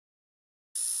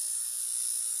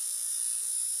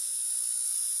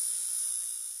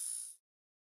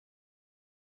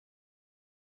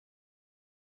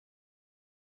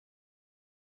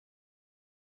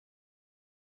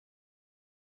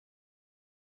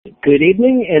Good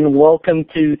evening and welcome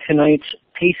to tonight's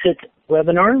PaceIT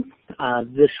webinar.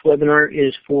 This webinar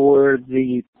is for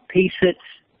the PaceIT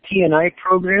T&I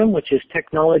program, which is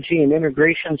Technology and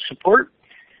Integration Support.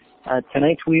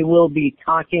 Tonight we will be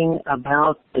talking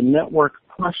about the Network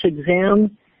Plus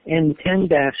exam,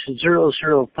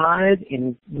 N10-005,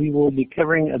 and we will be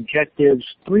covering objectives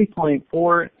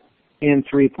 3.4 and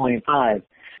 3.5.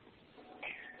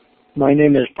 My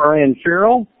name is Brian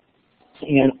Ferrill,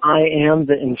 and I am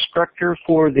the instructor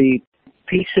for the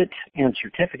PaceIT and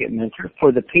certificate mentor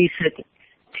for the PaceIT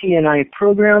T&I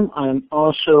program. I'm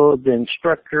also the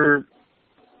instructor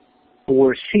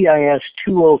for CIS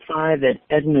 205 at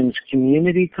Edmonds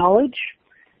Community College,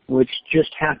 which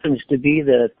just happens to be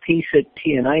the PaceIT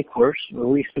T&I course, or at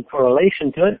least the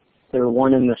correlation to it. They're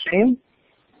one and the same.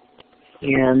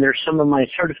 And there's some of my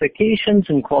certifications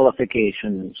and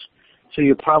qualifications. So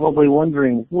you're probably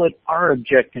wondering, what are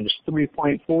objectives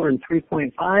 3.4 and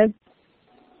 3.5?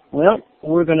 Well,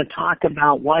 we're going to talk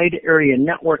about wide area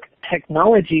network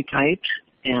technology types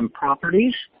and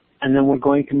properties, and then we're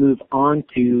going to move on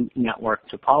to network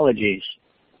topologies.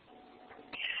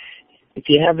 If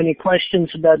you have any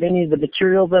questions about any of the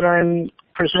material that I'm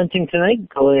presenting tonight,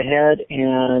 go ahead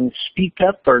and speak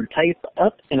up or type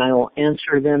up, and I will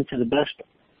answer them to the best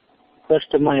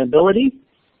of my ability.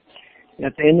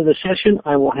 At the end of the session,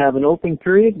 I will have an open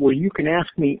period where you can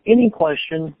ask me any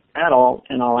question at all,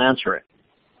 and I'll answer it.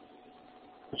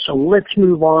 So let's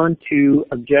move on to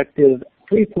objective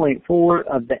 3.4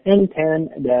 of the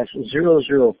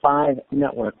N10-005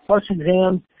 Network Plus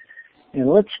exam, and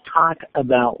let's talk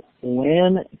about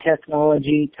WAN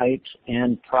technology types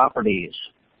and properties.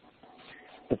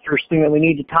 The first thing that we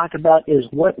need to talk about is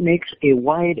what makes a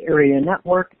wide area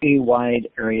network a wide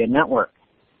area network.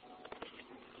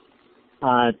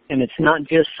 And it's not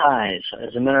just size.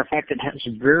 As a matter of fact, it has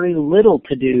very little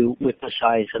to do with the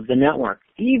size of the network,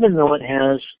 even though it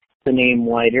has the name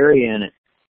wide area in it.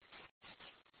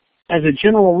 As a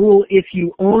general rule, if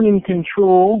you own and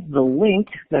control the link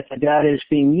that the data is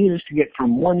being used to get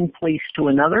from one place to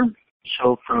another,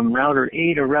 so from router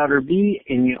A to router B,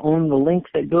 and you own the link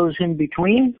that goes in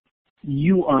between,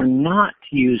 you are not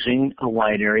using a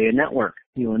wide area network.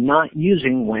 You are not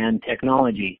using WAN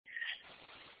technology.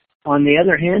 On the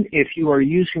other hand, if you are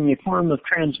using a form of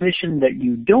transmission that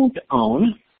you don't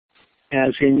own,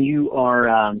 as in you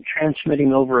are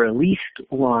transmitting over a leased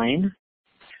line,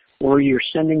 or you're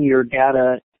sending your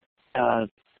data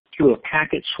through a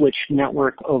packet switch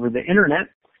network over the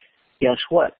internet, guess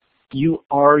what? You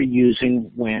are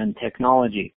using WAN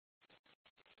technology.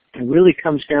 It really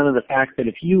comes down to the fact that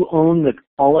if you own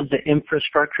all of the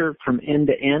infrastructure from end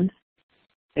to end,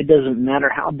 it doesn't matter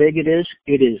how big it is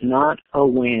not a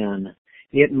WAN.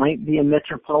 It might be a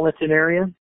metropolitan area,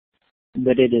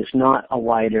 but it is not a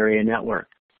wide area network.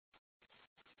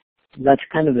 That's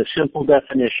kind of the simple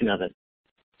definition of it.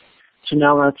 So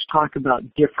now let's talk about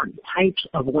different types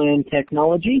of WAN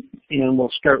technology, and we'll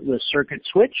start with circuit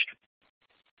switched.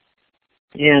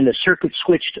 And a circuit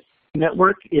switched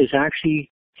network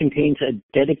contains a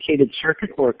dedicated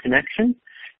circuit or connection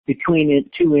between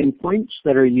two endpoints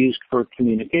that are used for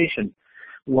communication.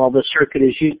 While the circuit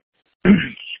is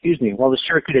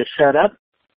set up,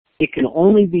 it can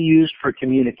only be used for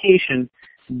communication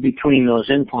between those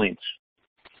endpoints.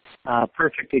 A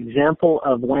perfect example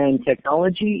of WAN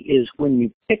technology is when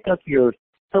you pick up your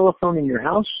telephone in your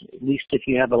house, at least if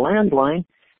you have a landline,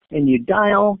 and you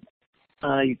dial,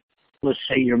 let's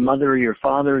say your mother or your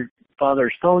father's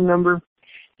phone number.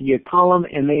 You call them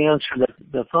and they answer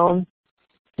the phone.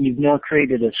 You've now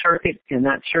created a circuit, and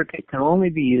that circuit can only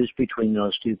be used between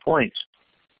those 2 points.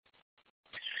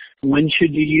 When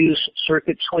should you use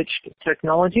circuit switched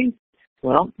technology?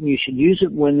 Well, you should use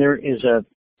it when there is a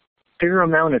fair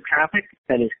amount of traffic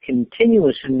that is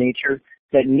continuous in nature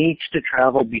that needs to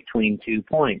travel between 2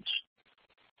 points.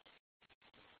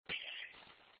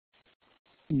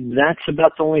 That's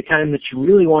about the only time that you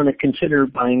really want to consider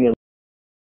buying a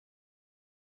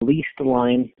leased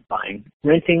line,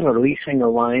 renting or leasing a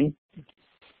line,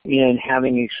 and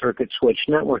having a circuit switched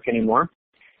network anymore.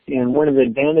 And one of the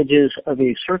advantages of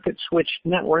a circuit switched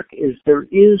network is there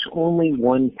is only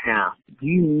one path.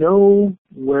 You know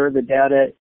where the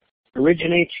data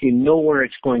originates, you know where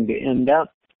it's going to end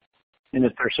up, and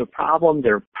if there's a problem,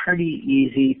 they're pretty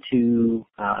easy to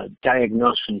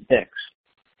diagnose and fix.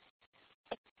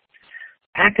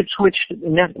 Packet switched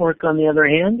network, on the other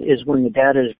hand, is when the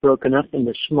data is broken up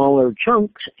into smaller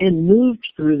chunks and moved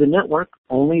through the network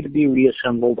only to be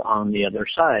reassembled on the other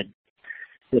side.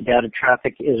 The data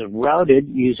traffic is routed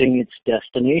using its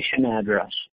destination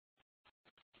address.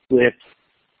 With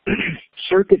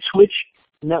circuit switch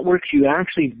networks, you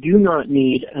actually do not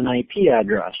need an IP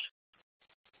address.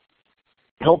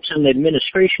 Helps in the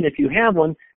administration if you have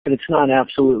one, but it's not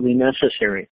absolutely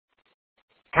necessary.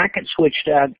 Packet switched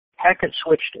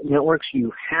networks,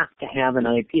 you have to have an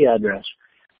IP address.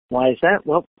 Why is that?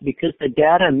 Well, because the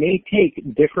data may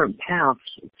take different paths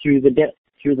through the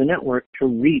network to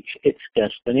reach its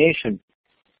destination.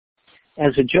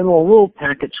 As a general rule,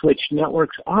 packet switched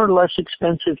networks are less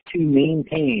expensive to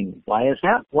maintain. Why is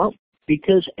that? Well,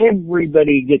 because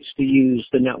everybody gets to use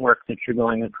the network that you're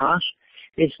going across.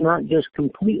 It's not just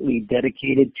completely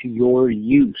dedicated to your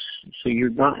use, so you're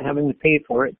not having to pay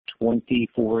for it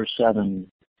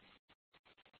 24/7.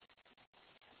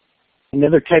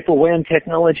 Another type of WAN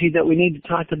technology that we need to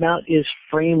talk about is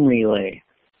frame relay.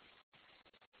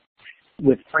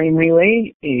 With frame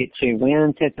relay, it's a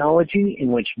WAN technology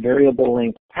in which variable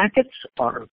length packets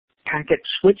are packet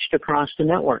switched across the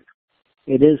network.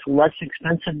 It is less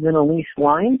expensive than a leased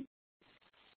line,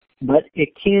 but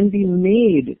it can be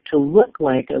made to look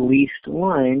like a leased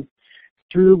line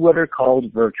through what are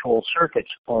called virtual circuits,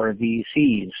 or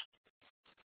VCs.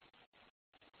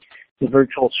 The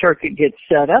virtual circuit gets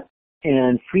set up,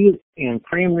 and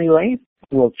frame relay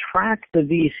will track the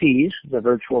VCs, the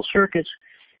virtual circuits,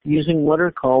 using what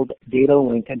are called data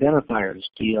link identifiers,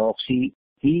 DLCIs.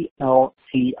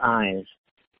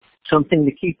 Something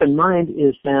to keep in mind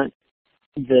is that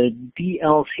the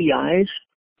DLCIs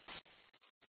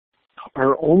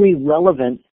are only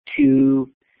relevant to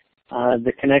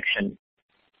the connection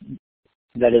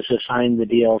that is assigned the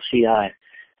DLCI.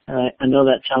 I know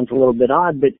that sounds a little bit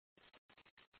odd, but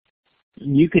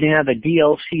you could have a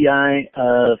DLCI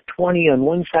of 20 on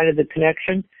one side of the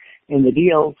connection, and the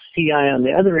DLCI on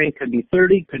the other end could be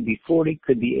 30, could be 40,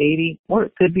 could be 80, or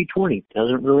it could be 20.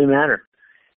 Doesn't really matter,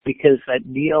 because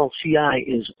that DLCI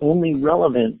is only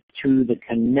relevant to the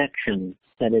connection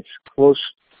that it's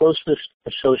closest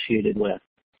associated with.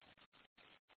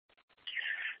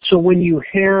 So when you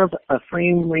have a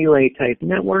frame relay type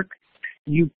network,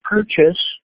 you purchase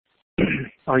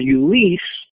or you lease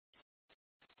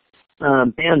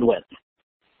bandwidth.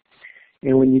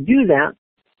 And when you do that,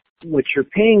 what you're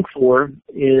paying for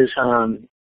is,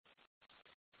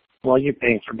 you're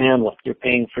paying for bandwidth. You're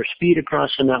paying for speed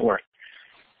across the network.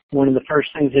 One of the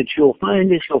first things that you'll find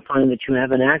that you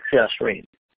have an access rate.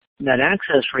 That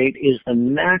access rate is the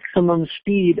maximum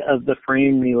speed of the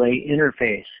frame relay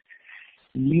interface.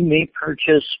 You may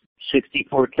purchase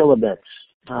 64 kilobits.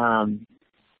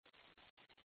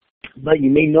 But you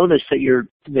may notice that your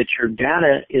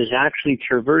data is actually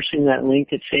traversing that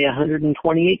link at, say,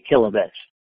 128 kilobits.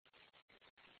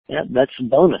 Yeah, that's a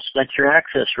bonus. That's your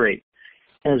access rate.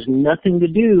 It has nothing to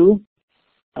do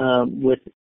with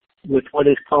what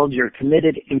is called your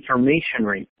committed information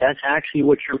rate. That's actually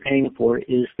what you're paying for,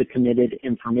 is the committed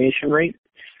information rate,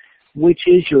 which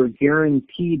is your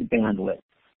guaranteed bandwidth.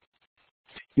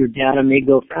 Your data may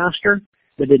go faster,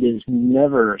 but it is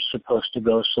never supposed to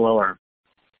go slower.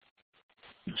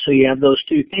 So you have those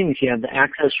two things. You have the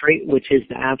access rate, which is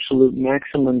the absolute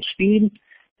maximum speed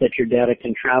that your data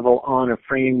can travel on a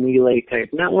frame relay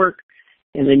type network.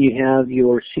 And then you have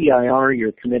your CIR,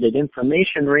 your committed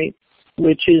information rate,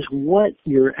 which is what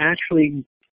you're actually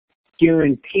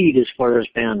guaranteed as far as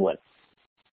bandwidth.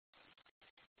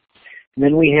 And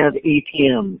then we have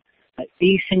ATM,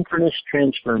 asynchronous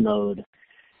transfer mode.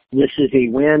 This is a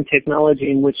WAN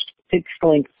technology in which fixed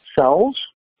length cells,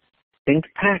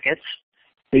 think packets,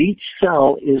 but each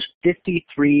cell is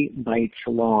 53 bytes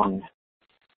long.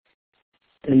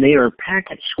 And they are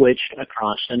packet switched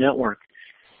across the network.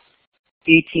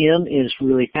 ATM is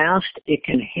really fast. It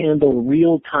can handle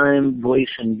real-time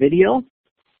voice and video.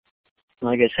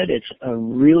 Like I said, it's a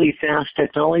really fast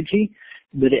technology,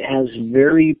 but it has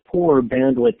very poor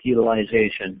bandwidth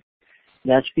utilization.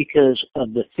 That's because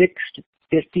of the fixed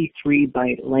 53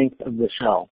 byte length of the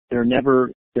cell. They're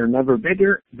never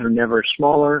bigger, they're never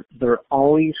smaller, they're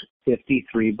always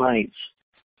 53 bytes.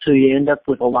 So you end up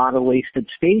with a lot of wasted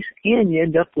space, and you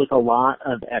end up with a lot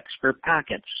of extra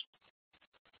packets.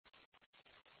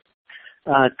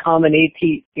 Common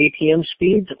ATM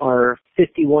speeds are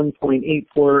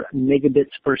 51.84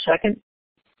 megabits per second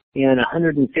and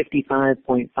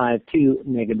 155.52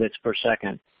 megabits per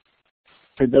second.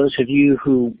 For those of you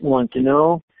who want to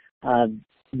know,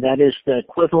 that is the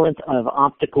equivalent of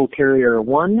optical carrier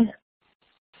 1,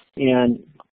 and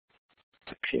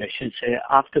actually I should say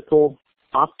optical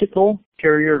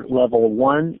carrier level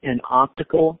 1 and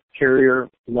optical carrier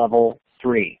level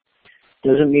 3.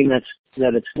 Doesn't mean that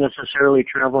it's necessarily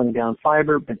traveling down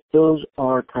fiber, but those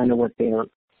are kind of what they are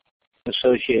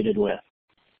associated with.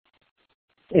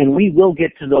 And we will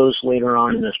get to those later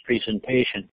on in this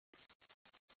presentation.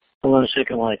 Hold on a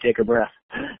second while I take a breath.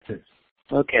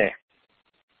 Okay.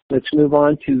 Let's move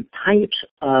on to types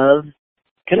of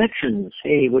connections.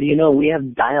 Hey, what do you know? We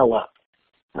have dial-up.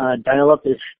 Dial-up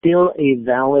is still a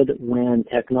valid WAN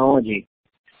technology.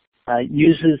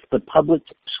 Uses the public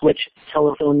switch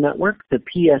telephone network, the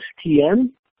PSTN,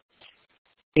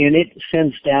 and it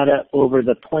sends data over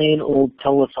the plain old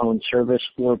telephone service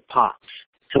or POTS.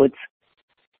 So it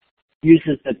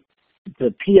uses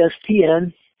the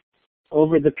PSTN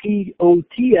over the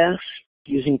POTS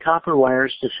using copper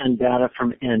wires to send data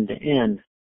from end to end.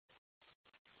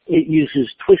 It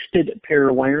uses twisted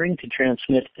pair wiring to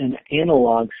transmit an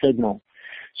analog signal.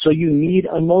 So you need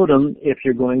a modem if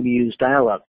you're going to use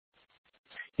dial-up.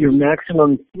 Your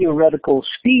maximum theoretical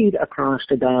speed across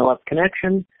a dial-up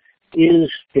connection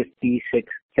is 56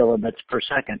 kilobits per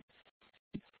second.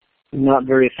 Not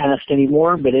very fast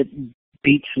anymore, but it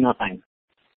beats nothing.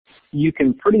 You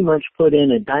can pretty much put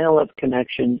in a dial-up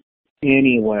connection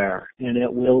anywhere, and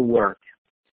it will work.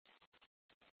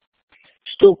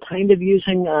 Still kind of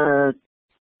using the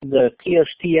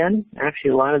PSTN.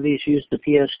 Actually, a lot of these use the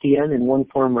PSTN in one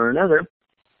form or another,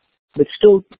 but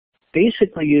still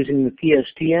basically using the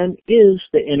PSTN is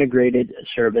the Integrated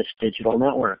Service Digital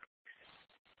Network.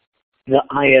 The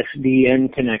ISDN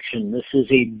connection. This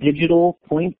is a digital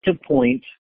point-to-point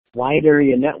wide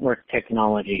area network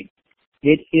technology.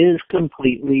 It is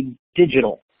completely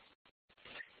digital.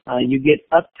 You get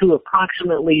up to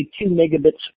approximately 2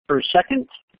 megabits per second.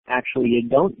 Actually, you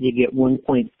don't. You get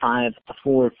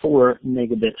 1.544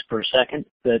 megabits per second.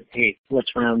 But hey,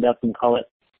 let's round up and call it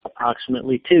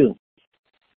approximately 2.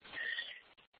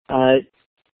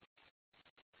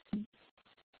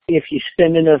 If you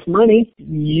spend enough money,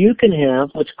 you can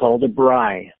have what's called a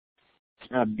BRI,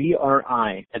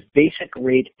 BRI, a basic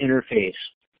rate interface.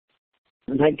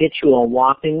 And that gets you a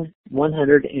whopping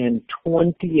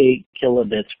 128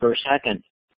 kilobits per second.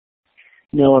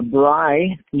 Now a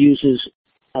BRI uses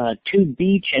 2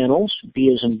 B channels, B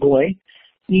as in boy,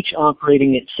 each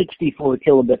operating at 64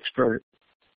 kilobits per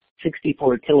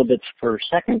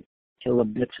second.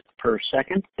 Kilobits per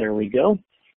second, there we go.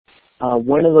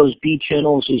 One of those B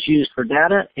channels is used for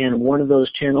data, and one of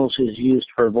those channels is used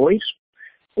for voice.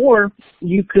 Or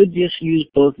you could just use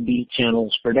both B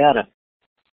channels for data.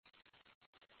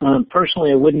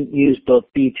 Personally, I wouldn't use both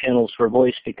B channels for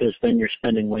voice because then you're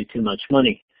spending way too much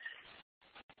money.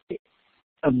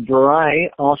 A BRI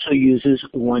also uses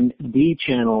 1 D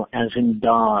channel, as in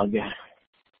dog.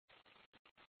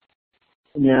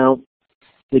 Now,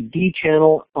 the D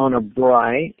channel on a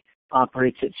BRI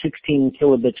operates at 16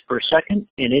 kilobits per second,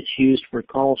 and it's used for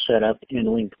call setup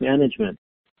and link management.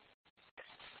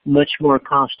 Much more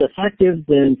cost-effective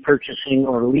than purchasing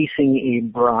or leasing a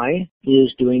BRI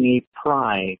is doing a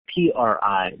PRI,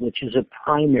 P-R-I, which is a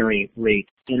primary rate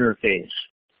interface.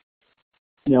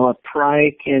 Now, a PRI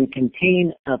can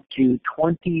contain up to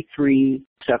 23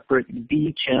 separate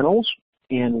B channels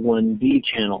and 1 D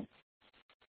channel.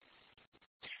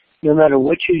 No matter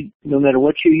what you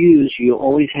use, you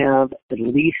always have at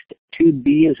least 2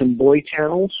 B as in boy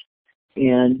channels,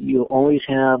 and you always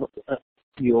have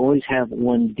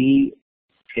 1 D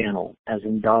channel as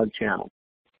in dog channel.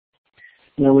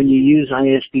 Now, when you use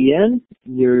ISDN,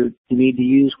 you need to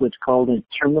use what's called a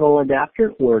terminal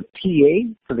adapter, or TA,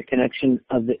 for the connection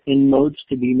of the end nodes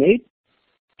to be made.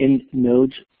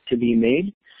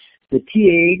 The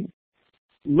TA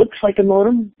looks like a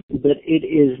modem, but it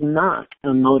is not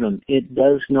a modem. It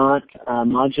does not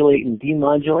modulate and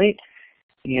demodulate,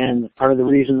 and part of the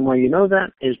reason why you know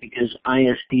that is because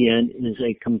ISDN is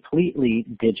a completely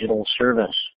digital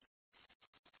service.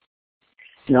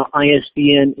 Now,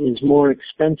 ISDN is more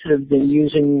expensive than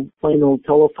using plain old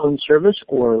telephone service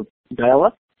or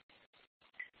dial-up,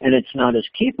 and it's not as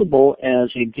capable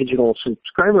as a digital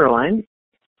subscriber line,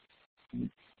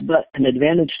 but an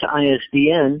advantage to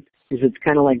ISDN is it's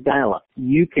kind of like dial-up.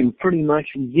 You can pretty much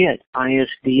get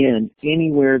ISDN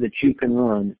anywhere that you can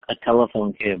run a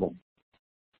telephone cable.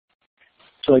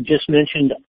 So I just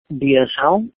mentioned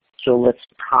DSL, so let's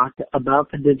talk about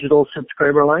the digital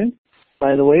subscriber line.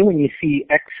 By the way, when you see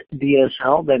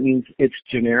XDSL, that means it's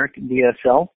generic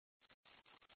DSL.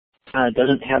 It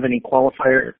doesn't have any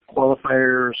qualifiers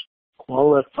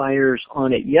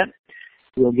on it yet.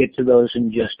 We'll get to those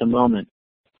in just a moment.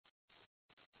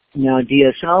 Now,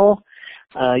 DSL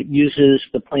uses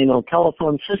the plain old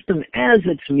telephone system as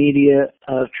its media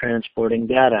of transporting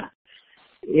data.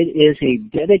 It is a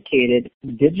dedicated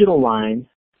digital line.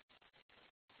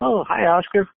 Oh, hi,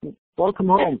 Oscar. Welcome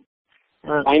home.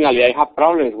 Finally, I have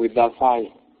problems with that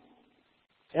file.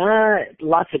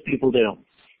 Lots of people do.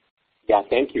 Yeah,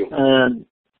 thank you.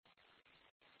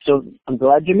 So I'm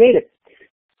glad you made it.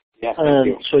 Yes, thank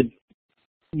you. So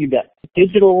you bet.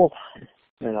 Digital,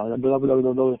 blah, blah, blah,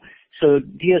 blah, blah. So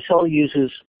DSL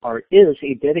uses or is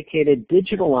a dedicated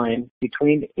digital line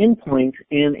between endpoints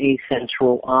and a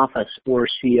central office or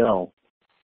CO.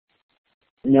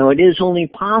 Now it is only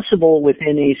possible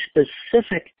within a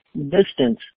specific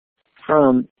distance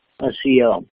from a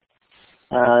CO.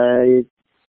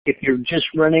 If you're just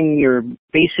running your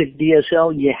basic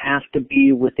DSL, you have to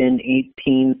be within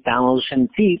 18,000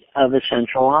 feet of a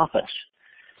central office.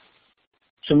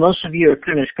 So most of you are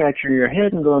kind of scratching your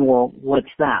head and going, well, what's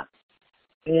that?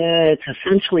 It's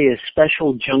essentially a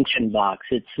special junction box.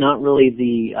 It's not really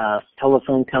the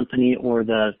telephone company or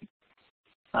the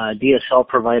DSL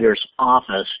provider's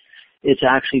office. It's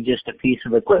actually just a piece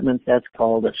of equipment that's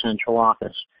called a central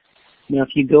office. Now, if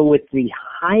you go with the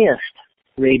highest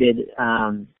rated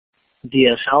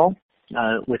DSL,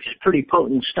 which is pretty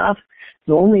potent stuff,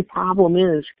 the only problem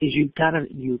is you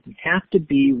have to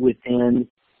be within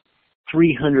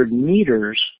 300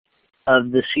 meters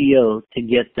of the CO to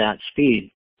get that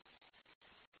speed.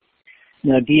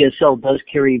 Now, DSL does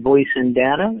carry voice and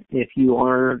data. If you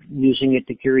are using it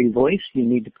to carry voice, you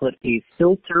need to put a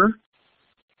filter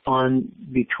on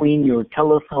between your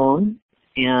telephone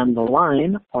and the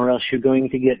line, or else you're going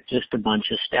to get just a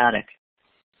bunch of static.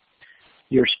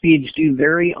 Your speeds do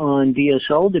vary on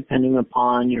DSL depending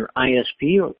upon your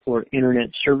ISP or internet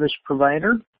service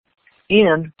provider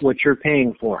and what you're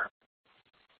paying for.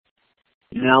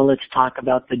 Now let's talk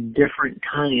about the different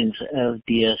kinds of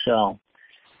DSL.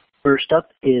 First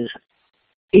up is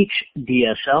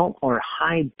HDSL, or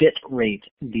high bit rate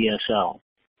DSL.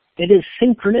 It is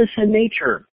synchronous in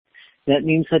nature. That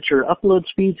means that your upload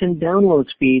speeds and download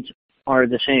speeds are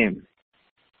the same.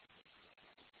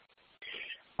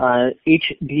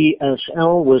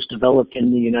 HDSL was developed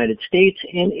in the United States,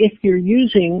 and if you're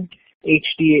using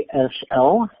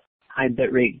HDSL, high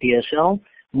bit rate DSL,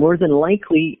 more than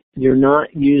likely you're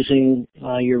not using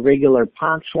your regular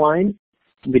POTS line,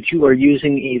 but you are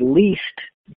using a leased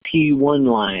T1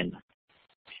 line.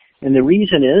 And the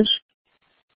reason is,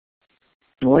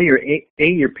 well,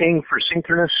 you're paying for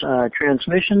synchronous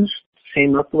transmissions,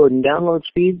 same upload and download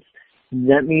speeds.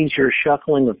 That means you're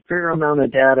shuffling a fair amount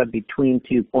of data between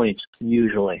 2 points,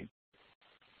 usually.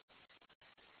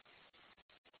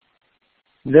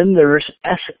 Then there's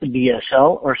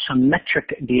SDSL, or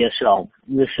symmetric DSL.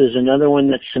 This is another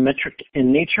one that's symmetric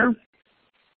in nature,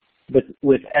 but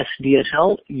with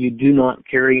SDSL, you do not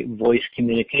carry voice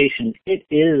communication. It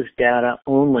is data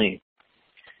only.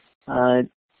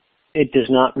 It does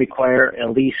not require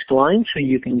a leased line, so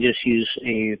you can just use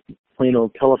a plain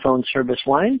old telephone service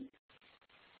line.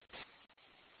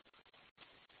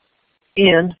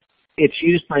 And it's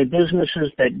used by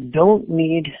businesses that don't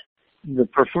need the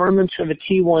performance of a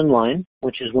T1 line,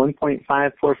 which is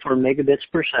 1.544 megabits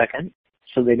per second,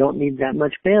 so they don't need that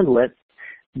much bandwidth,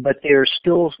 but they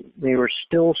were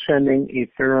still sending a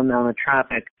fair amount of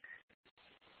traffic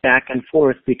back and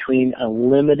forth between a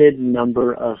limited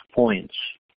number of points.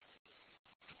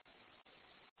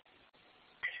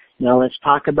 Now let's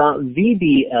talk about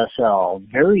VDSL,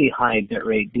 very high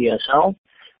bitrate DSL.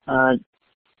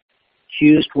 It's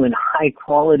used when high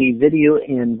quality video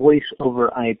and voice over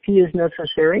IP is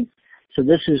necessary. So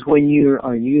this is when you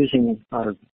are using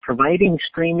or providing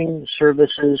streaming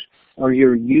services, or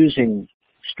you're using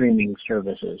streaming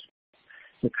services.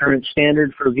 The current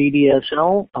standard for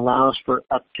VDSL allows for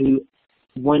up to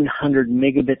 100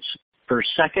 megabits per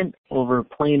second over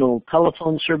plain old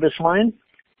telephone service line.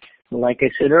 Like I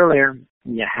said earlier,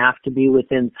 you have to be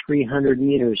within 300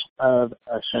 meters of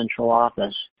a central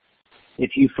office.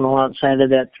 If you fall outside of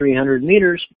that 300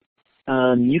 meters,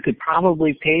 you could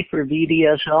probably pay for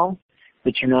VDSL,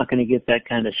 but you're not going to get that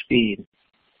kind of speed.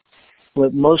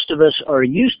 What most of us are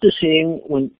used to seeing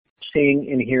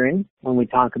and hearing when we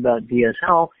talk about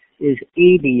DSL is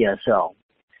ADSL,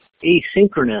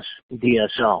 asynchronous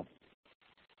DSL.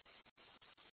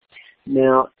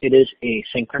 Now, it is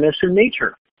asynchronous in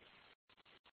nature.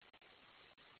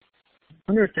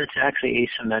 I wonder if that's actually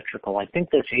asymmetrical. I think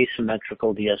that's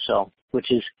asymmetrical DSL,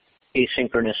 which is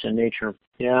asynchronous in nature.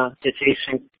 Yeah, it's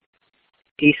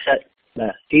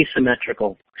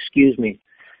asymmetrical. Excuse me.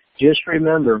 Just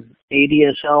remember,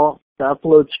 ADSL, the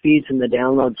upload speeds and the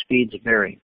download speeds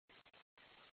vary.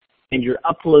 And your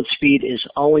upload speed is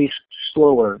always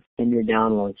slower than your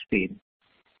download speed.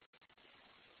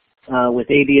 With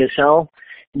ADSL,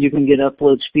 you can get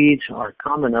upload speeds, or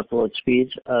common upload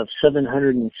speeds, of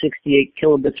 768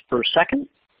 kilobits per second,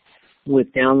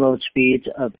 with download speeds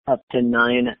of up to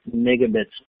 9 megabits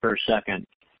per second.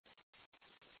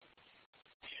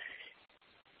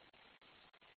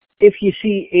 if you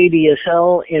see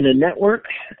ADSL in a network,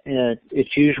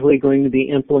 it's usually going to be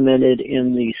implemented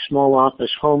in the small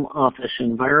office, home office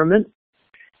environment.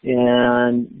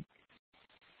 And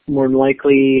more than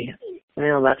likely,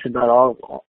 well, that's about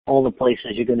all the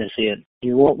places you're going to see it.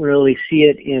 You won't really see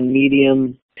it in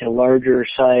medium to larger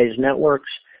size networks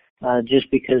just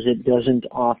because it doesn't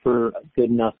offer good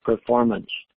enough performance.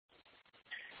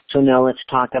 So now let's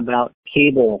talk about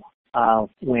cable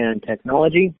WAN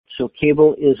technology. So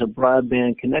cable is a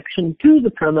broadband connection to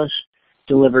the premise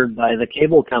delivered by the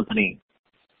cable company.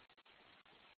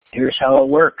 Here's how it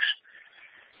works.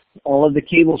 All of the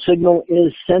cable signal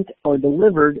is sent or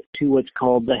delivered to what's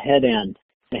called the head end.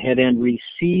 The head end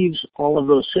receives all of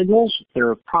those signals.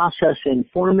 They're processed and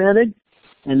formatted,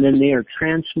 and then they are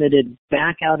transmitted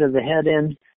back out of the head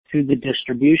end through the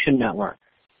distribution network.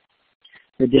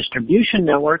 The distribution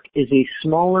network is a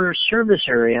smaller service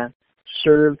area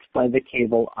served by the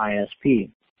cable ISP.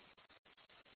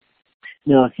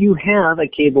 Now, if you have a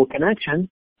cable connection,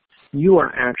 you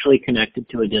are actually connected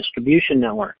to a distribution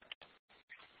network.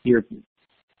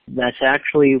 That's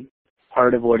actually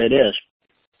part of what it is.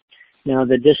 Now,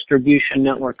 the distribution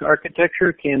network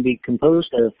architecture can be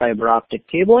composed of fiber optic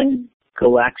cabling,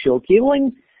 coaxial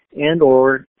cabling, and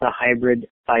or the hybrid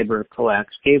fiber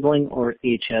coax cabling, or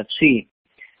HFC.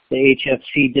 The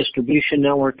HFC distribution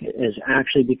network is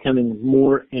actually becoming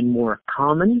more and more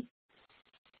common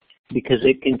because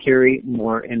it can carry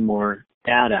more and more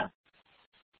data.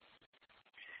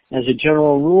 As a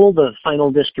general rule, the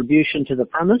final distribution to the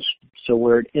premise, so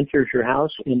where it enters your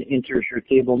house and enters your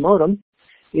cable modem,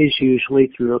 is usually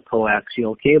through a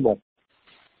coaxial cable.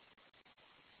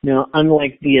 Now,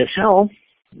 unlike DSL,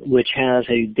 which has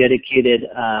a dedicated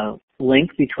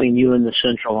link between you and the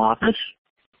central office,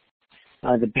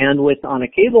 the bandwidth on a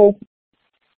cable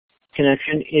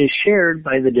connection is shared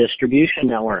by the distribution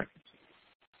network.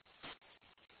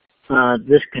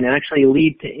 This can actually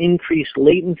lead to increased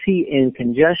latency and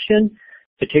congestion,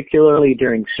 particularly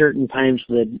during certain times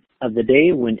of the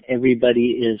day when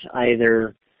everybody is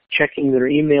either checking their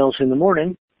emails in the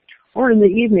morning or in the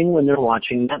evening when they're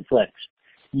watching Netflix.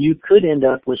 You could end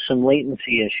up with some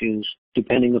latency issues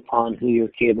depending upon who your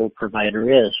cable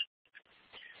provider is.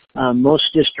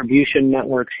 Most distribution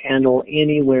networks handle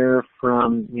anywhere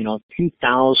from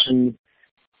 2,000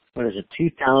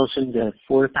 to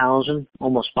 4,000,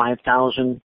 almost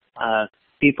 5,000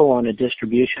 people on a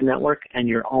distribution network, and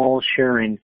you're all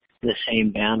sharing the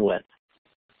same bandwidth.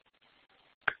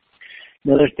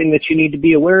 Another thing that you need to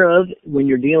be aware of when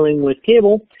you're dealing with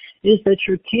cable is that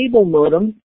your cable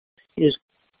modem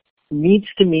needs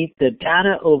to meet the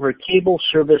data over cable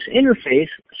service interface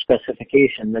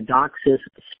specification, the DOCSIS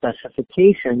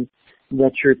specification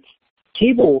that your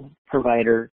cable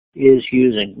provider is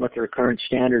using, what their current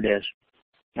standard is.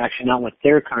 Actually, not what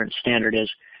their current standard is,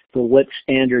 but what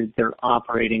standard they're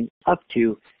operating up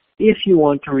to if you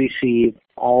want to receive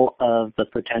all of the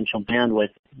potential bandwidth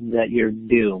that you're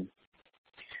due.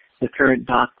 The current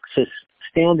DOCSIS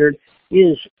standard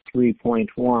is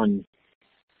 3.1.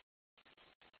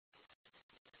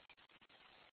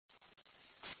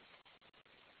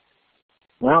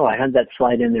 Wow, I had that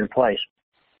slide in there twice.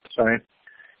 Sorry.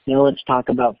 Now let's talk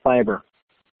about fiber,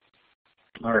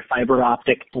 or fiber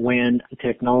optic WAN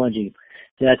technology.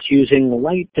 That's using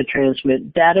light to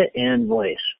transmit data and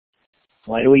voice.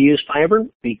 Why do we use fiber?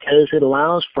 Because it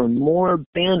allows for more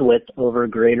bandwidth over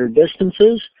greater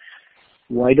distances.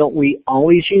 Why don't we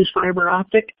always use fiber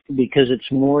optic? Because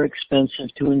it's more expensive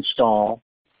to install.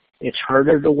 It's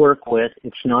harder to work with.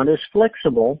 It's not as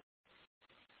flexible.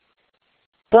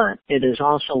 But it is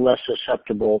also less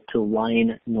susceptible to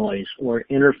line noise or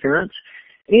interference.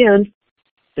 And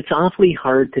it's awfully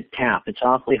hard to tap. It's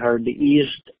awfully hard to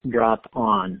eavesdrop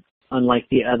on, unlike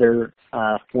the other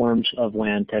forms of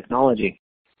WAN technology.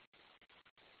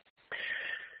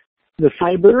 The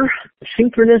fiber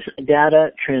synchronous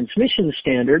data transmission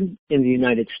standard in the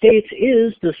United States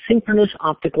is the Synchronous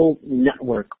Optical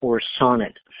Network, or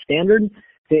SONET standard.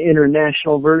 The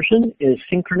international version is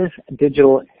Synchronous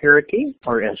Digital Hierarchy,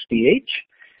 or SDH.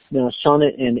 Now,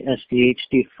 SONET and SDH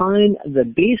define the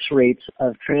base rates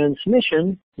of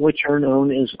transmission, which are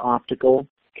known as optical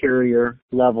carrier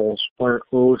levels, or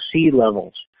OC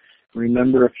levels.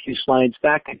 Remember a few slides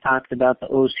back I talked about the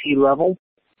OC level.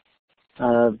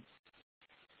 I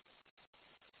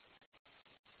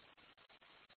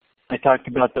talked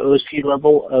about the OC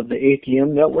level of the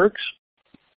ATM networks.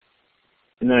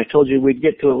 And then I told you we'd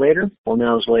get to it later. Well,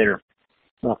 now it's later.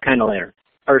 Well, kind of later.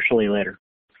 Partially later.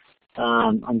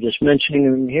 I'm just mentioning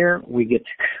them here. We get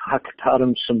to talk about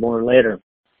them some more later.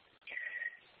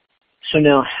 So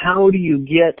now how do you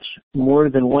get more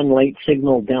than one light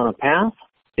signal down a path,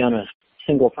 down a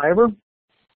single fiber?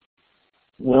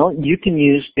 Well, you can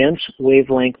use dense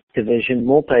wavelength division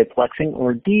multiplexing,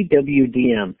 or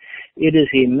DWDM. It is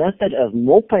a method of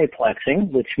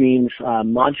multiplexing, which means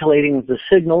modulating the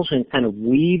signals and kind of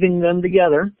weaving them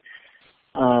together.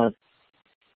 But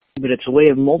it's a way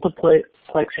of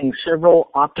multiplexing several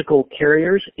optical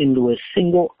carriers into a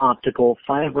single optical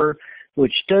fiber,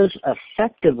 which does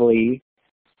effectively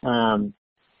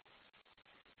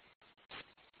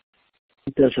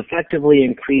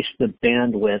increase the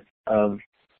bandwidth of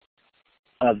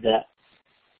that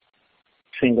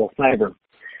single fiber.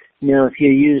 Now, if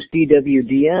you use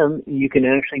DWDM, you can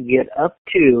actually get up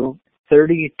to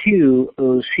 32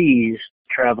 OCs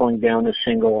traveling down a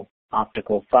single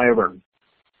optical fiber.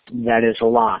 That is a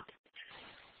lot.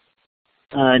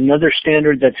 Another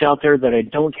standard that's out there that I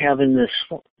don't have in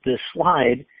this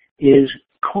slide is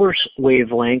coarse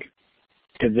wavelength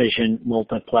division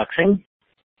multiplexing.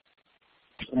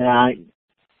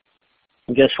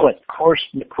 Guess what?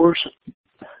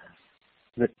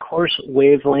 The coarse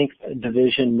wavelength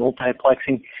division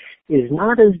multiplexing is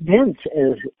not as dense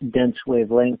as dense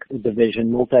wavelength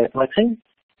division multiplexing.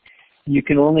 You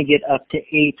can only get up to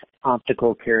 8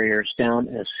 optical carriers down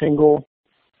a single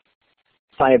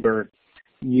fiber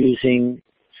using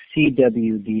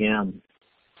CWDM.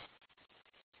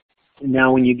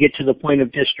 Now, when you get to the point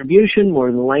of distribution,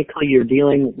 more than likely you're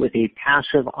dealing with a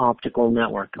passive optical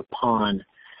network, a PON.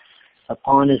 A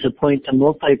PON is a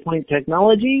point-to-multipoint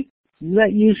technology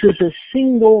that uses a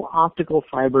single optical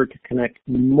fiber to connect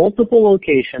multiple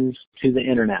locations to the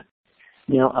internet.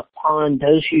 Now, a PON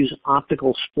does use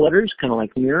optical splitters, kind of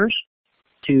like mirrors,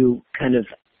 to kind of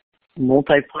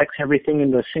multiplex everything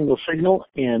into a single signal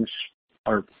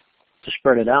or to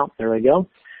spread it out. There we go.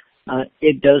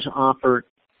 It does offer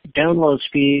download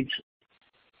speeds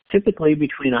typically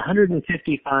between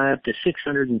 155 to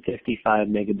 655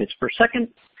 megabits per second,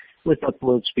 with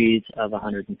upload speeds of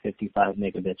 155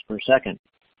 megabits per second.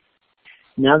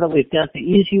 Now that we've got the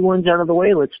easy ones out of the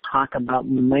way, let's talk about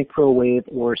microwave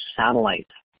or satellite.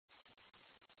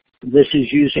 This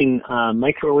is using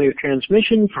microwave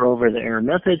transmission for over-the-air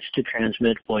methods to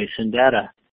transmit voice and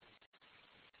data.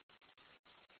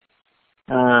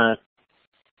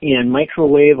 And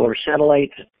microwave or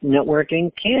satellite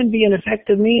networking can be an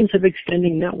effective means of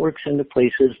extending networks into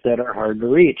places that are hard to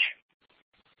reach.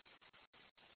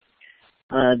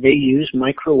 They use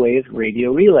microwave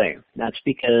radio relay. That's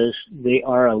because they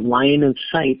are a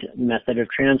line-of-sight method of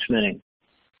transmitting.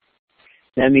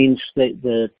 That means that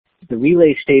the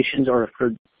relay stations are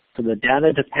for the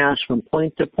data to pass from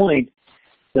point to point.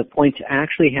 The points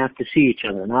actually have to see each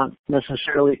other, not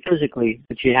necessarily physically,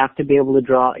 but you have to be able to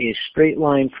draw a straight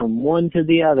line from one to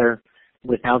the other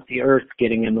without the earth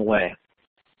getting in the way.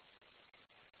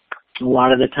 A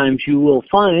lot of the times you will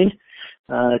find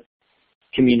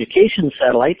communication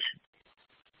satellites,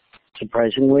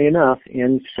 surprisingly enough,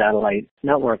 in satellite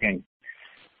networking.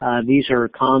 These are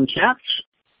CompTIAs,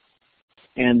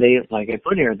 and they, like I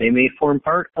put here, they may form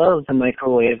part of the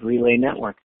microwave relay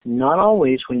network. Not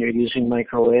always when you're using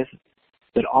microwave,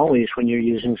 but always when you're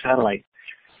using satellite.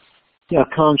 Yeah,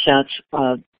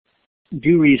 CompTIAs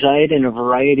do reside in a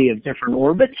variety of different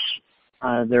orbits.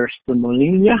 There's the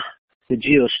Molina, the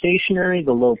geostationary,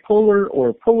 the low polar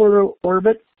or polar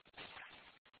orbit.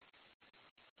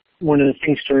 One of the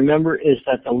things to remember is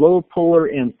that the low polar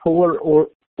and polar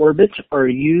orbits are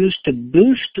used to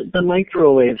boost the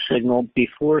microwave signal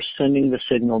before sending the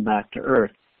signal back to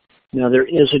Earth. Now, there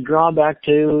is a drawback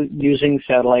to using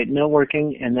satellite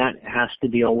networking, and that has to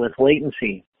deal with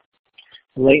latency.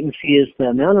 Latency is the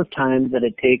amount of time that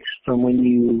it takes from when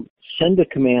you send a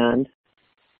command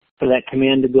for that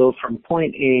command to go from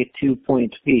point A to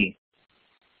point B.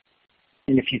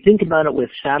 And if you think about it with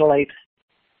satellite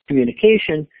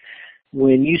communication,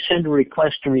 when you send a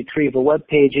request and retrieve a web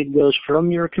page, it goes from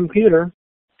your computer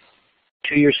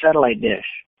to your satellite dish.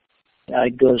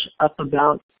 It goes up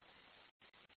about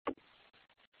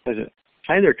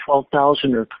either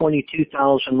 12,000 or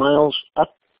 22,000 miles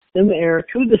up in the air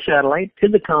to the satellite, to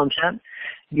the CompTIA,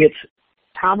 gets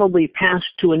probably passed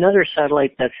to another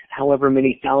satellite that's however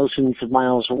many thousands of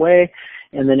miles away,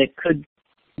 and then it could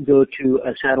go to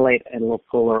a satellite at a low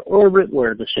polar orbit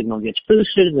where the signal gets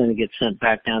boosted, and then it gets sent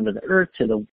back down to the Earth to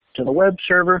the web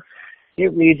server.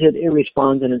 It reads it, it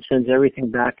responds, and it sends everything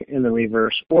back in the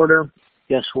reverse order.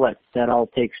 Guess what? That all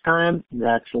takes time.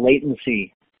 That's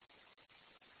latency.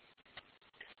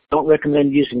 Don't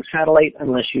recommend using satellite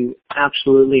unless you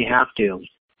absolutely have to.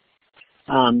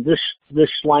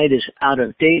 This slide is out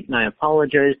of date, and I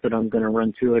apologize, but I'm going to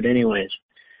run through it anyways.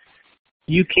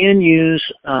 You can use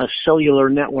cellular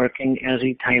networking as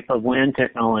a type of WAN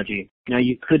technology. Now,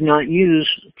 you could not use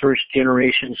first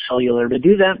generation cellular to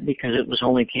do that because it was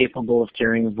only capable of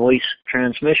carrying voice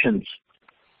transmissions.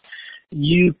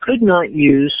 You could not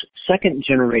use second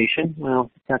generation,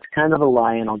 well, that's kind of a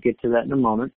lie, and I'll get to that in a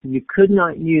moment. You could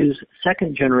not use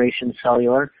second generation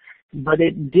cellular, but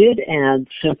it did add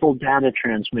simple data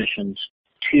transmissions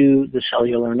to the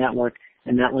cellular network,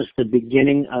 and that was the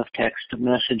beginning of text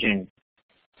messaging.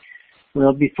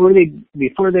 Well, before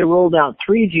they rolled out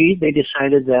 3G, they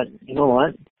decided that, you know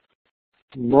what,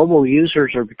 mobile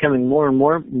users are becoming more and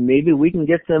more, maybe we can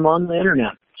get them on the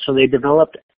internet. So they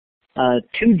developed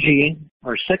 2G,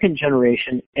 or second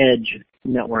generation edge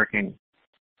networking.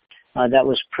 That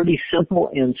was pretty simple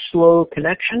and slow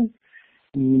connection,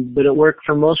 but it worked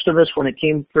for most of us when it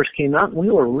first came out. We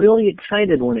were really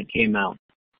excited when it came out.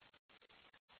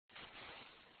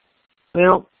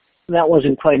 Well, that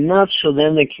wasn't quite enough, so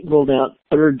then they rolled out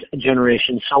third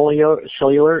generation cellular,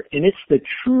 and it's the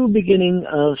true beginning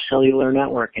of cellular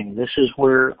networking. This is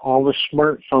where all the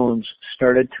smartphones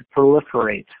started to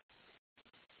proliferate.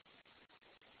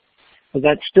 But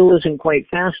that still isn't quite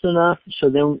fast enough, so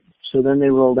then they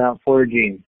rolled out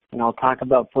 4G. And I'll talk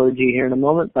about 4G here in a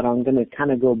moment, but I'm going to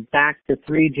kind of go back to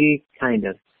 3G, kind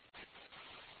of.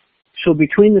 So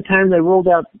between the time they rolled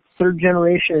out third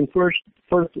generation and fourth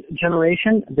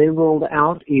generation, they rolled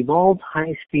out Evolved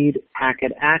High-Speed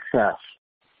Packet Access,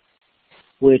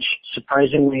 which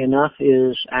surprisingly enough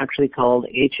is actually called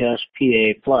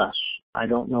HSPA+. I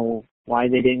don't know why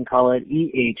they didn't call it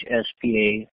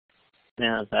EHSPA.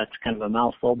 Now, that's kind of a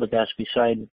mouthful, but that's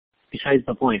besides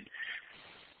the point.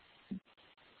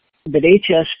 But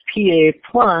HSPA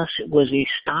Plus was a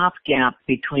stopgap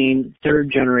between third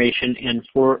generation and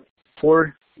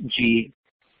 4G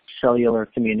cellular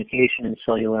communication and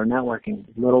cellular networking.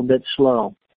 A little bit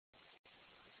slow,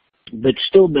 but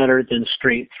still better than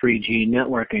straight 3G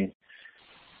networking.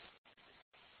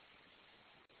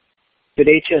 But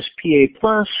HSPA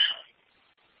Plus,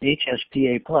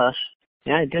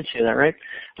 yeah, I did say that right,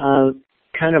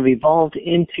 kind of evolved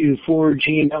into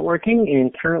 4G networking,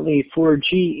 and currently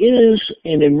 4G is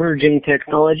an emerging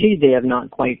technology. They have not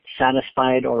quite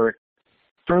satisfied or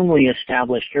firmly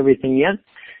established everything yet,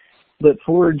 but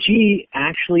 4G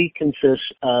actually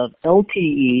consists of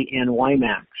LTE and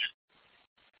WiMAX.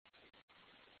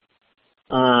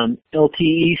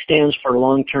 LTE stands for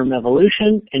long-term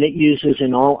evolution, and it uses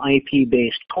an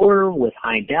all-IP-based core with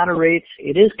high data rates.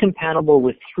 It is compatible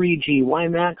with 3G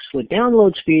WiMAX with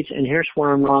download speeds, and here's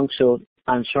where I'm wrong, so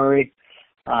I'm sorry.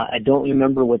 I don't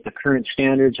remember what the current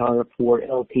standards are for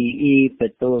LTE,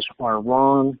 but those are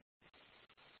wrong.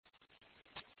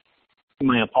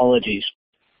 My apologies.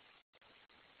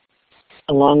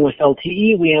 Along with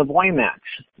LTE, we have WiMAX.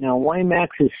 Now, WiMAX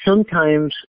is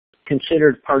sometimes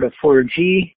considered part of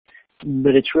 4G,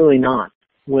 but it's really not.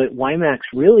 What WiMAX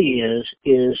really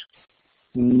is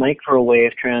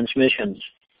microwave transmissions.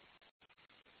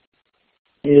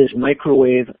 It is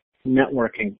microwave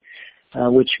networking,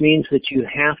 which means that you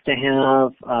have to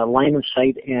have line of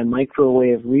sight and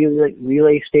microwave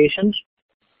relay stations.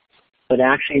 But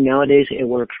actually nowadays it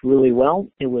works really well.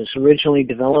 It was originally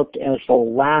developed as the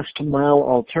last mile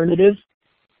alternative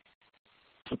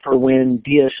for when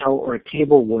DSL or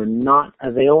cable were not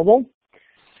available.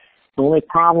 The only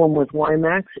problem with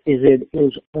WiMAX is it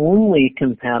is only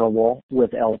compatible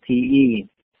with LTE.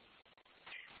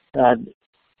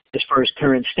 As far as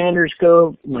current standards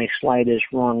go, my slide is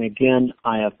wrong again.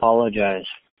 I apologize.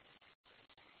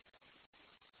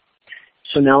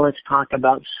 So now let's talk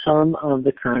about some of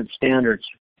the current standards.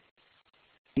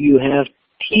 You have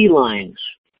T-lines,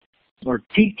 or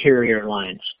T-carrier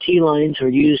lines. T-lines are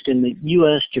used in the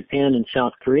U.S., Japan, and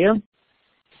South Korea.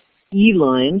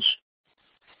 E-lines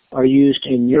are used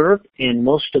in Europe and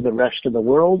most of the rest of the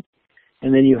world.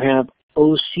 And then you have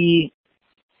OC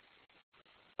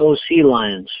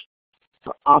lines,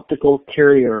 or optical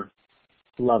carrier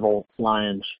level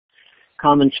lines.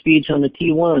 Common speeds on the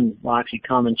T1, well actually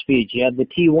common speeds. You have the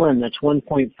T1, that's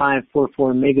 1.544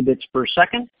 megabits per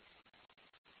second.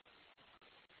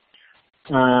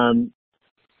 Then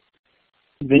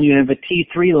you have a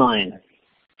T3 line.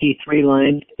 T3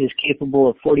 line is capable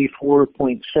of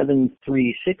 44.736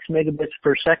 megabits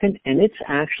per second, and it's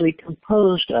actually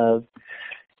composed of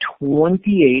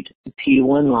 28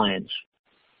 T1 lines.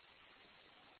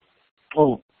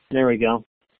 Oh, there we go.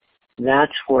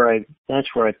 That's where I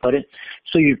put it.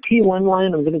 So your T1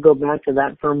 line, I'm going to go back to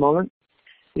that for a moment,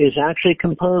 is actually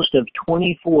composed of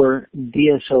 24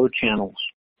 DSO channels.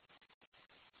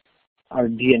 Or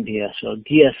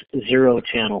DS0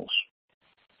 channels.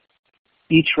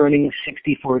 each running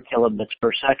 64 kilobits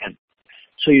per second.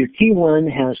 So your T1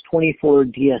 has 24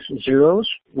 DS0s,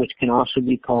 which can also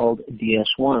be called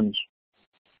DS1s.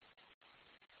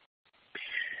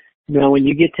 Now when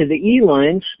you get to the E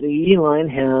lines, the E line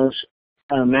has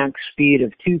a max speed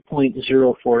of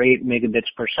 2.048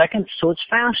 megabits per second, so it's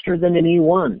faster than an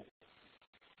E1.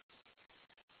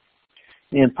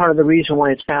 And part of the reason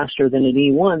why it's faster than an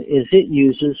E1 is it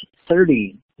uses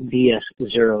 30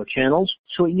 DS0 channels,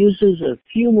 so it uses a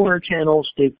few more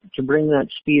channels to bring that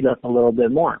speed up a little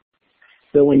bit more.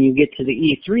 But when you get to the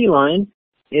E3 line,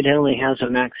 it only has a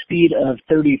max speed of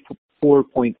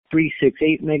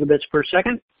 34.368 megabits per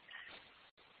second.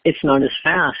 It's not as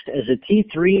fast as a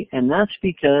T3, and that's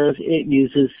because it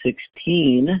uses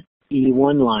 16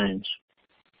 E1 lines.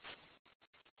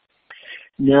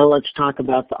 Now let's talk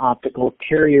about the optical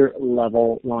carrier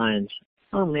level lines.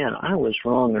 Oh man, I was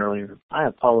wrong earlier. I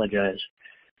apologize.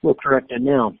 We'll correct it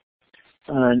now.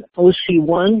 An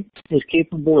OC1 is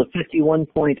capable of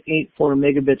 51.84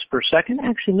 megabits per second.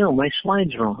 Actually, no, my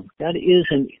slide's wrong. That is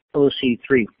an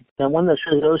OC3. The one that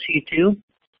says OC2,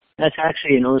 that's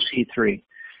actually an OC3,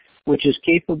 which is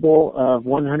capable of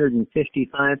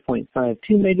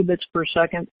 155.52 megabits per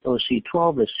second.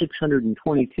 OC12 is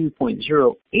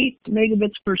 622.08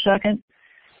 megabits per second.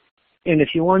 And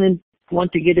if you want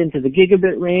to get into the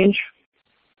gigabit range,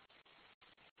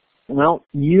 well,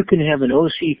 you can have an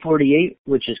OC48,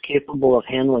 which is capable of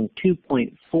handling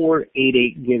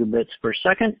 2.488 gigabits per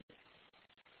second.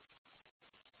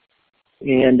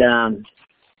 And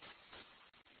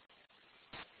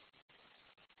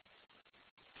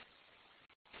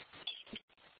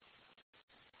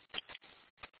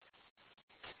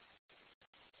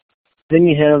then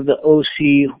you have the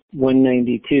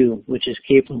OC192, which is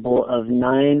capable of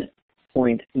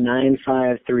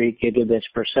 9.953 gigabits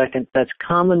per second. That's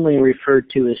commonly referred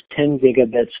to as 10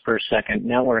 gigabits per second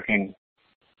networking.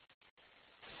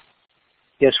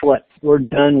 Guess what? We're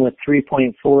done with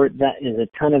 3.4. That is a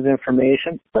ton of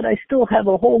information, but I still have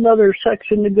a whole other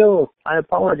section to go. I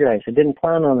apologize. I didn't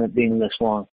plan on it being this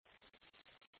long.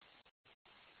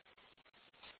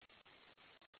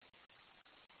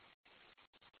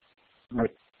 Or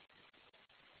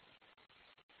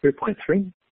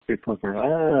 3.3,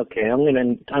 3.4. Okay, I'm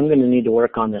gonna need to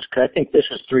work on this because I think this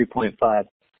is 3.5.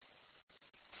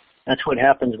 That's what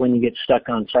happens when you get stuck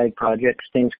on side projects.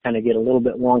 Things kind of get a little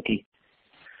bit wonky.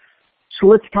 So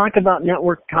let's talk about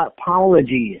network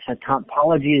topologies. A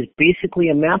topology is basically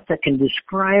a map that can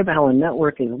describe how a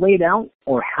network is laid out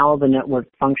or how the network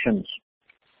functions.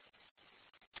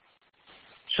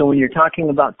 So when you're talking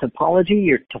about topology,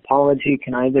 your topology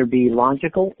can either be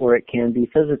logical or it can be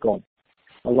physical.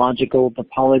 A logical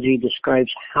topology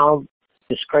describes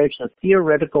a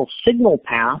theoretical signal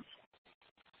path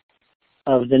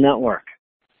of the network.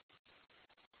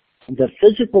 The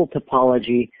physical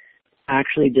topology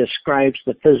actually describes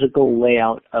the physical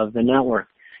layout of the network.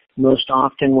 Most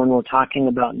often when we're talking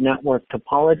about network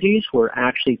topologies, we're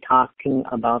actually talking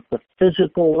about the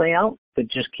physical layout, but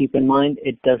just keep in mind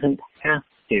it doesn't have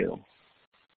to.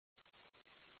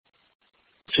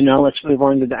 So now let's move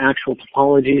on to the actual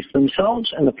topologies themselves.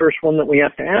 And the first one that we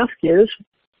have to ask is,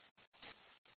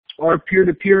 are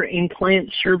peer-to-peer and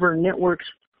client-server networks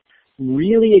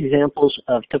really examples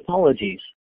of topologies?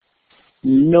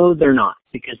 No, they're not,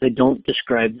 because they don't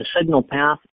describe the signal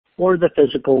path or the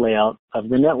physical layout of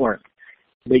the network.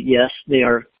 But yes, they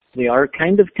are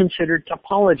kind of considered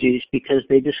topologies because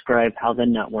they describe how the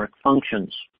network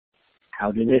functions.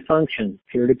 How do they function?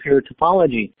 Peer-to-peer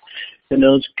topology. The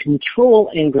nodes control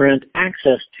and grant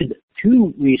access to the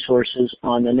two resources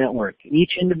on the network.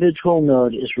 Each individual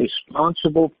node is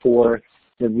responsible for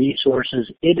the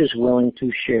resources it is willing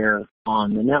to share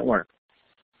on the network.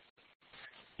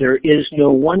 There is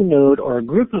no one node or a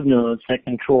group of nodes that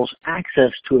controls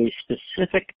access to a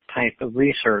specific type of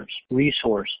resource.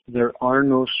 There are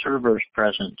no servers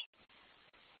present.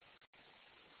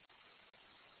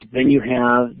 Then you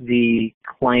have the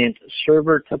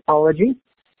client-server topology,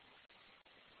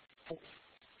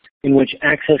 in which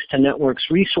access to network's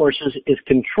resources is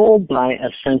controlled by a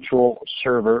central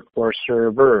server or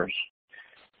servers.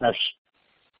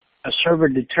 A server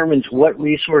determines what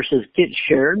resources get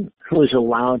shared, who is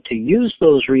allowed to use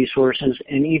those resources,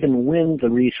 and even when the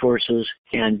resources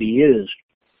can be used.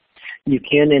 You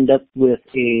can end up with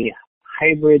a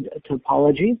hybrid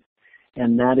topology,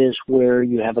 and that is where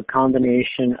you have a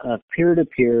combination of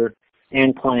peer-to-peer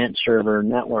and client-server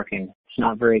networking. It's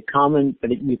not very common, but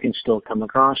you can still come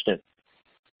across it.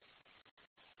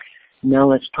 Now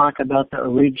let's talk about the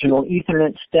original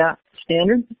Ethernet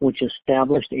standard, which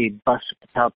established a bus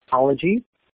topology,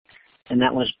 and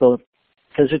that was both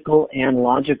physical and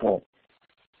logical.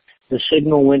 The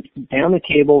signal went down the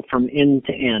cable from end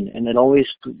to end, and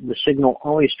the signal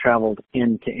always traveled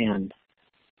end to end.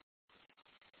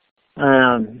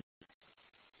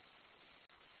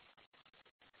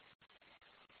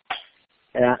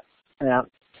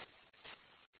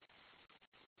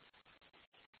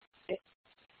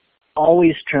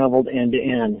 Always traveled end to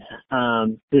end.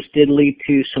 This did lead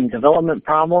to some development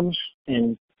problems,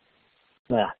 and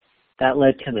that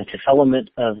led to the development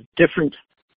of different.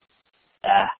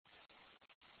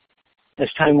 As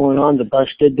time went on, the bus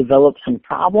did develop some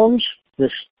problems.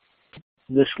 This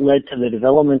led to the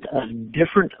development of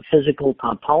different physical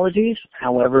topologies.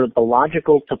 However, the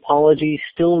logical topology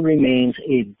still remains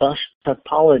a bus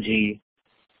topology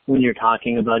when you're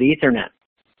talking about Ethernet.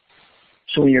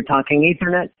 So when you're talking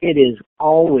Ethernet, it is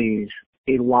always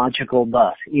a logical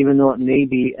bus, even though it may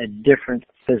be a different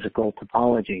physical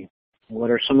topology. What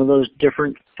are some of those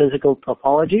different physical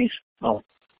topologies? Oh,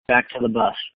 back to the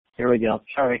bus. Here we go.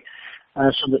 Sorry.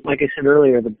 So that, like I said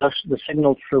earlier, the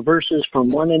signal traverses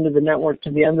from one end of the network to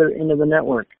the other end of the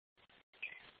network.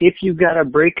 If you got a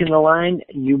break in the line,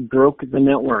 you broke the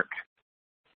network.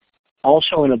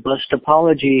 Also, in a bus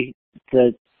topology,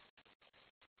 the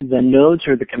nodes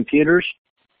or the computers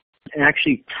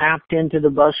actually tapped into the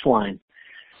bus line.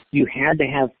 You had to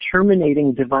have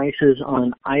terminating devices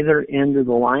on either end of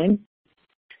the line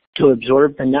to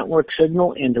absorb the network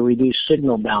signal and to reduce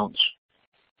signal bounce.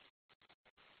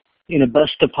 In a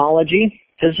bus topology,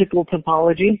 physical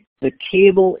topology, the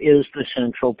cable is the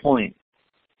central point,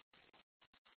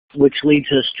 which leads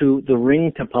us to the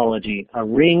ring topology. A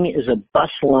ring is a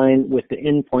bus line with the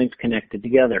endpoints connected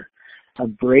together. A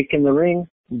break in the ring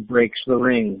breaks the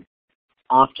ring.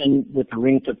 Often with the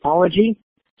ring topology,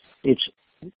 it's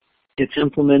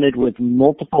implemented with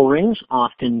multiple rings,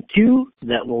 often two,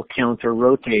 that will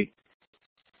counter-rotate.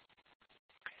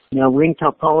 Now, ring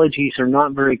topologies are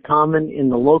not very common in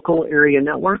the local area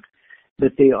network,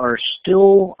 but they are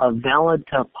still a valid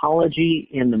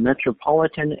topology in the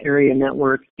metropolitan area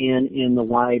network and in the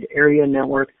wide area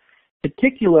network,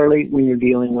 particularly when you're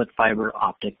dealing with fiber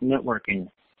optic networking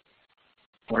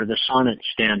or the SONET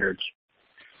standards.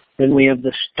 Then we have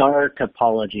the star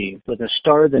topology. With a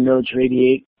star, the nodes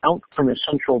radiate out from a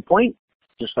central point,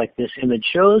 just like this image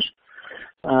shows.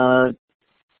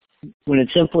 When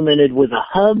it's implemented with a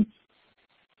hub,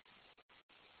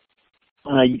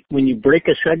 when you break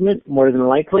a segment, more than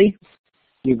likely,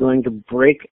 you're going to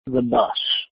break the bus.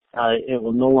 It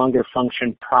will no longer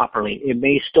function properly. It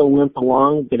may still limp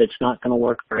along, but it's not going to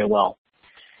work very well.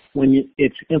 When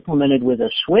it's implemented with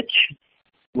a switch,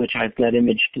 which I've got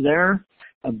imaged there,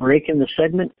 a break in the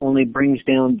segment only brings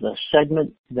down the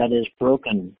segment that is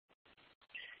broken.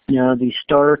 Now, the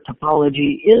star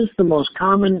topology is the most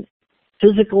common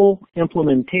physical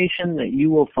implementation that you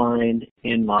will find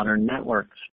in modern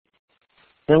networks.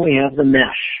 Then we have the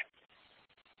mesh.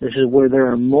 This is where there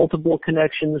are multiple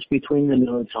connections between the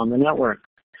nodes on the network.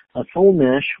 A full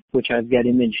mesh, which I've got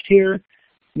imaged here,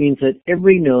 means that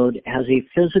every node has a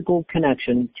physical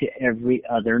connection to every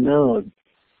other node.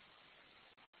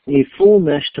 A full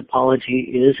mesh topology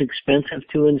is expensive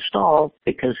to install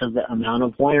because of the amount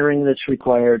of wiring that's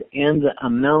required and the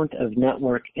amount of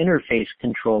network interface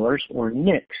controllers, or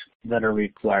NICs, that are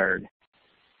required.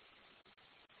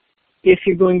 If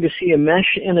you're going to see a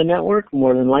mesh in a network,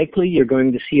 more than likely you're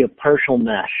going to see a partial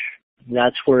mesh.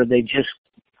 That's where they just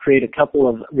create a couple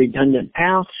of redundant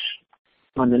paths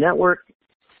on the network.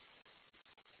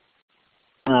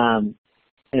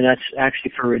 And that's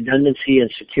actually for redundancy and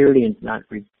security, and not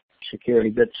security,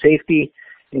 but safety.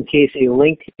 In case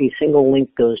a single link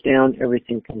goes down,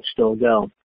 everything can still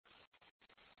go.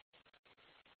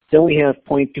 Then we have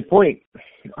point-to-point.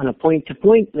 On a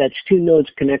point-to-point, that's two nodes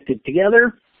connected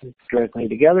together, directly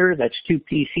together. That's two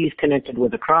PCs connected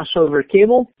with a crossover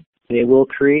cable. They will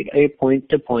create a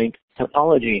point-to-point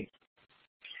topology.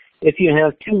 If you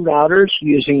have two routers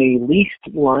using a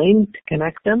leased line to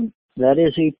connect them, that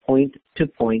is a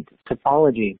point-to-point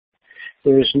topology.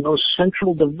 There is no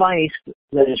central device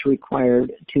that is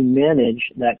required to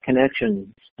manage that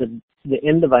connection. The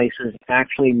end devices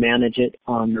actually manage it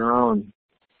on their own.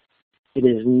 It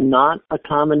is not a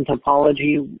common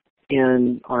topology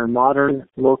in our modern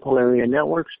local area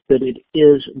networks, but it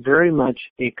is very much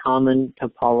a common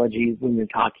topology when you're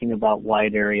talking about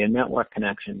wide area network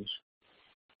connections.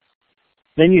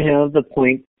 Then you have the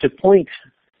point-to-point,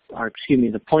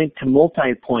 the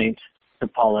point-to-multipoint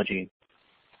topology.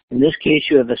 In this case,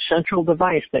 you have a central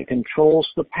device that controls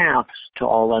the paths to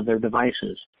all other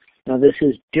devices. Now, this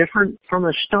is different from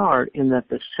a star in that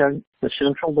the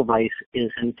central device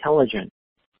is intelligent.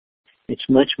 It's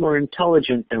much more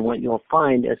intelligent than what you'll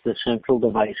find as the central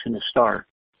device in a star.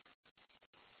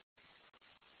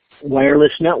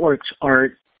 Wireless networks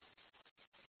are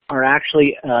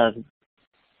actually a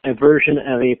version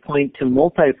of a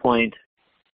point-to-multipoint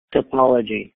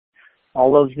topology.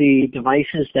 All of the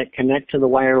devices that connect to the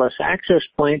wireless access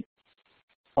point,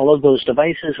 all of those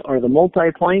devices are the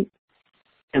multipoint,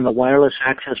 and the wireless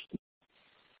access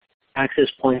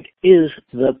point is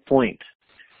the point.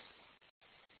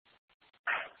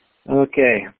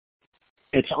 Okay.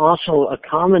 It's also a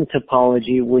common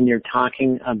topology when you're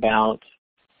talking about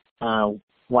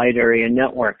wide area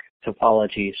network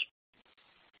topologies.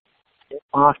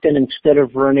 Often, instead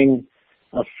of running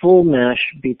a full mesh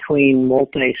between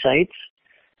multi-sites,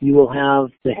 you will have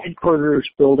the headquarters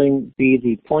building be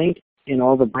the point and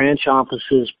all the branch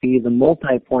offices be the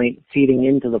multi-point feeding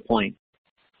into the point.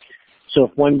 So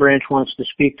if one branch wants to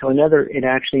speak to another, it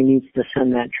actually needs to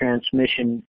send that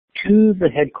transmission to the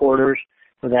headquarters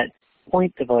where that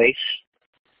point device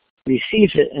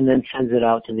receives it and then sends it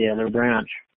out to the other branch.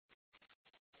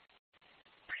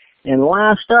 And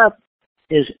last up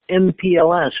is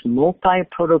MPLS,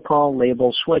 multi-protocol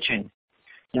label switching.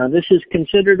 Now this is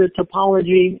considered a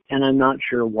topology, and I'm not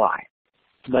sure why.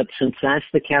 But since that's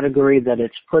the category that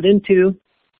it's put into,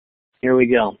 here we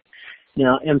go.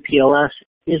 Now MPLS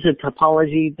is a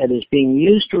topology that is being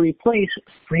used to replace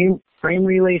frame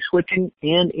relay switching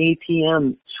and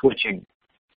ATM switching.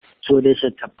 So it is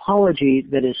a topology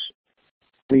that is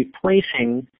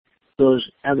replacing those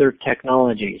other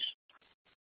technologies.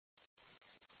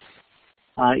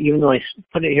 Even though I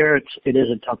put it here, it is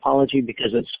a topology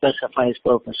because it specifies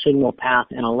both a signal path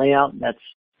and a layout.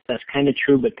 That's kind of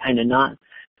true, but kind of not.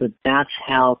 But that's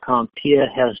how CompTIA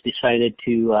has decided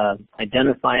to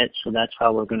identify it, so that's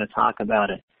how we're going to talk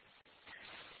about it.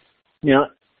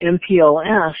 Now,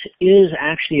 MPLS is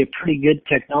actually a pretty good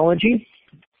technology.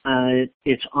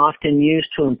 It's often used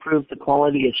to improve the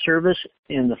quality of service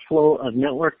and the flow of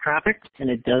network traffic,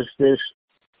 and it does this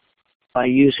by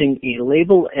using a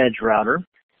label edge router,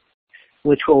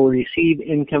 which will receive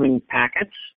incoming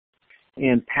packets,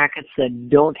 and packets that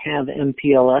don't have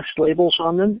MPLS labels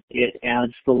on them, it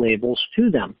adds the labels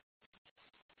to them.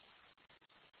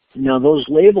 Now those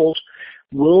labels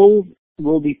will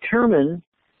determine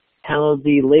how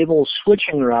the label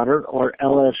switching router, or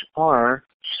LSR,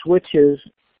 switches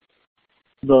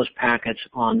those packets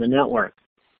on the network.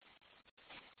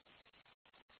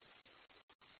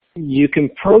 You can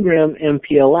program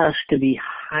MPLS to be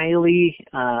highly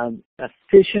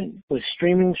efficient with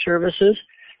streaming services.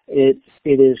 It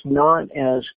is not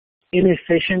as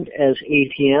inefficient as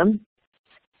ATM.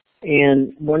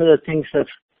 And one of the things that's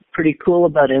pretty cool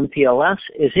about MPLS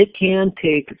is it can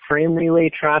take frame relay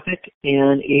traffic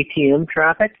and ATM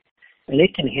traffic, and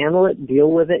it can handle it,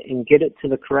 deal with it, and get it to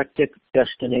the correct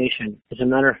destination. As a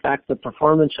matter of fact, the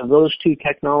performance of those two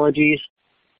technologies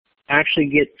actually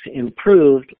gets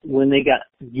improved when they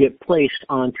get placed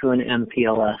onto an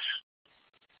MPLS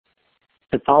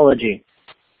topology.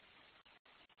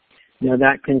 Now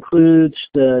that concludes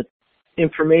the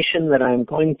information that I'm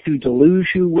going to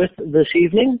deluge you with this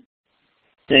evening.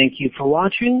 Thank you for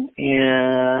watching,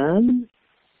 and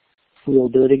we'll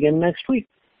do it again next week.